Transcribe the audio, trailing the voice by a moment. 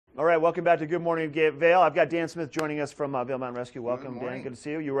All right, welcome back to Good Morning Vail. I've got Dan Smith joining us from Vail Mountain Rescue. Welcome, Dan. Good to see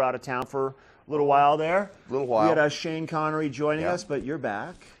you. You were out of town for a little while there. A little while. We had Shane Connery joining us, but you're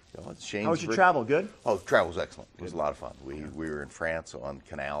back. How was your travel? Good? Oh, travel was excellent. It was a lot of fun. We were in France on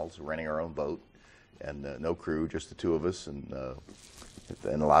canals, renting our own boat, and no crew, just the two of us, and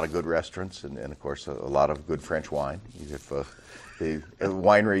a lot of good restaurants, and of course a lot of good French wine. If the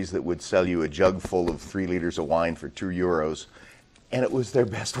wineries that would sell you a jug full of 3 liters of wine for €2, and it was their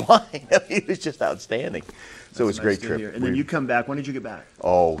best wine. I mean, it was just outstanding. So it was a great trip. And then you come back. When did you get back?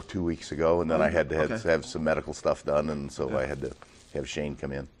 Oh, 2 weeks ago, and then I had to have some medical stuff done, and so I had to have Shane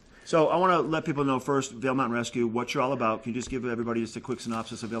come in. So I want to let people know first, Vail Mountain Rescue, what you're all about. Can you just give everybody just a quick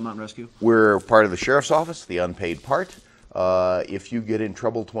synopsis of Vail Mountain Rescue? We're part of the Sheriff's Office, the unpaid part. If you get in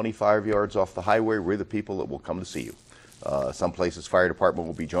trouble 25 yards off the highway, we're the people that will come to see you. Some places fire department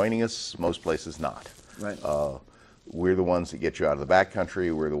will be joining us, most places not. Right. We're the ones that get you out of the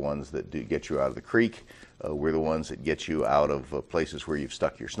backcountry. We're the ones that get you out of the creek. We're the ones that get you out of places where you've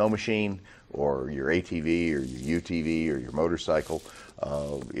stuck your snow machine or your ATV or your UTV or your motorcycle.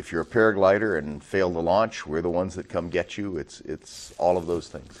 If you're a paraglider and fail to launch, we're the ones that come get you. It's all of those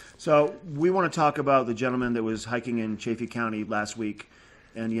things. So we want to talk about the gentleman that was hiking in Chaffee County last week,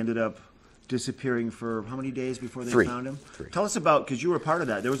 and he ended up disappearing for how many days before they found him? 3. Tell us about, because you were a part of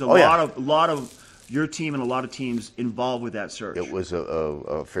that. There was a lot of your team and a lot of teams involved with that search. It was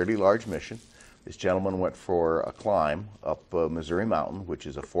a fairly large mission. This gentleman went for a climb up Missouri Mountain, which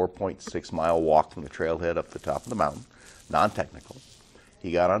is a 4.6-mile walk from the trailhead up the top of the mountain, non-technical.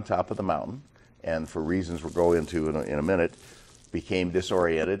 He got on top of the mountain, and for reasons we'll go into in a minute, became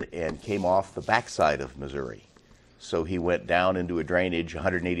disoriented and came off the backside of Missouri. So he went down into a drainage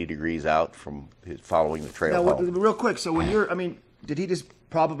 180 degrees out from following the trail home. Real quick, so when did he just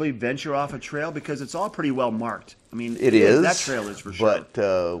probably venture off a trail? Because it's all pretty well marked. I mean, it is. That trail is for sure.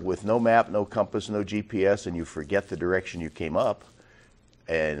 But with no map, no compass, no GPS, and you forget the direction you came up,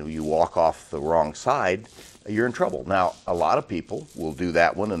 and you walk off the wrong side, you're in trouble. Now, a lot of people will do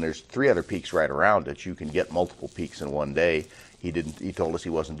that one, and there's 3 other peaks right around it. You can get multiple peaks in one day. He didn't. He told us he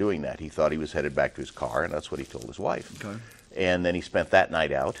wasn't doing that. He thought he was headed back to his car, and that's what he told his wife. Okay. And then he spent that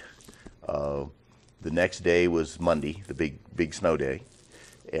night out. The next day was Monday, the big snow day,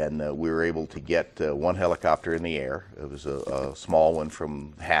 and we were able to get 1 helicopter in the air. It was a small one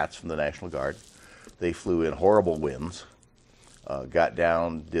from Hats from the National Guard. They flew in horrible winds. Got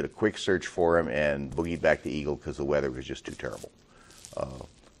down, did a quick search for him, and boogied back to Eagle because the weather was just too terrible.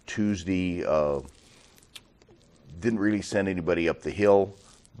 Tuesday, didn't really send anybody up the hill,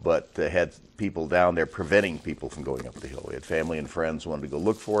 but had people down there preventing people from going up the hill. We had family and friends who wanted to go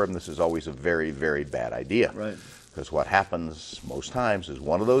look for him. This is always a very, very bad idea. Right. Because what happens most times is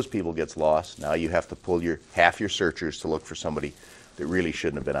one of those people gets lost. Now you have to pull half your searchers to look for somebody that really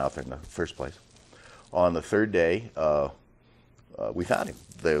shouldn't have been out there in the first place. On the 3rd day, we found him.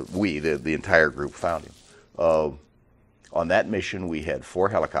 The entire group found him. On that mission, we had 4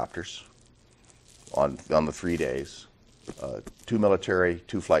 helicopters on the 3 days, 2 military,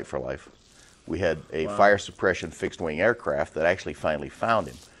 2 Flight for Life. We had a fire suppression fixed-wing aircraft that actually finally found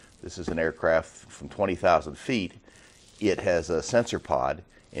him. This is an aircraft from 20,000 feet. It has a sensor pod,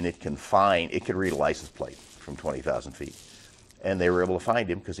 and it can read a license plate from 20,000 feet. And they were able to find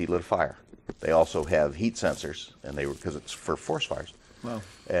him because he lit a fire. They also have heat sensors, and because it's for forest fires. Wow.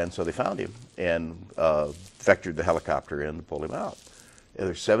 And so they found him and vectored the helicopter in to pull him out.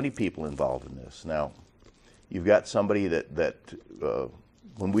 There's 70 people involved in this. Now, you've got somebody that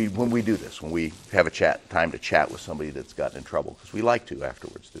when we do this, when we have time to chat with somebody that's gotten in trouble, because we like to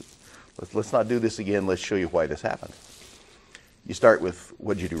afterwards. Let's not do this again. Let's show you why this happened. You start with,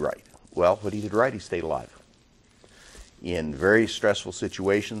 what did you do right? Well, what he did right, he stayed alive. In very stressful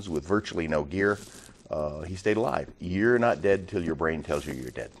situations with virtually no gear, he stayed alive. You're not dead until your brain tells you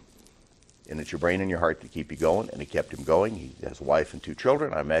you're dead. And it's your brain and your heart that keep you going, and it kept him going. He has a wife and 2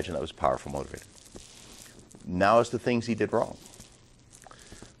 children. I imagine that was a powerful motivator. Now as to things he did wrong.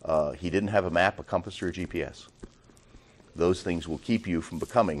 He didn't have a map, a compass, or a GPS. Those things will keep you from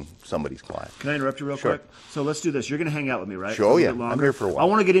becoming somebody's client. Can I interrupt you real quick? So let's do this. You're going to hang out with me, right? Sure, yeah. I'm here for a while. I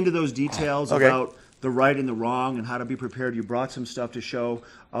want to get into those details about the right and the wrong and how to be prepared. You brought some stuff to show.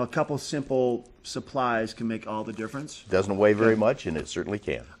 A couple simple supplies can make all the difference. Doesn't weigh very much, and it certainly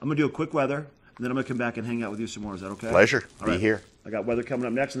can. I'm going to do a quick weather, and then I'm going to come back and hang out with you some more. Is that okay? Pleasure. Be here. I got weather coming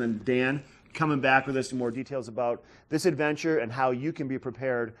up next, and then Dan coming back with us some more details about this adventure and how you can be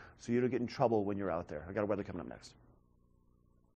prepared so you don't get in trouble when you're out there. I got weather coming up next.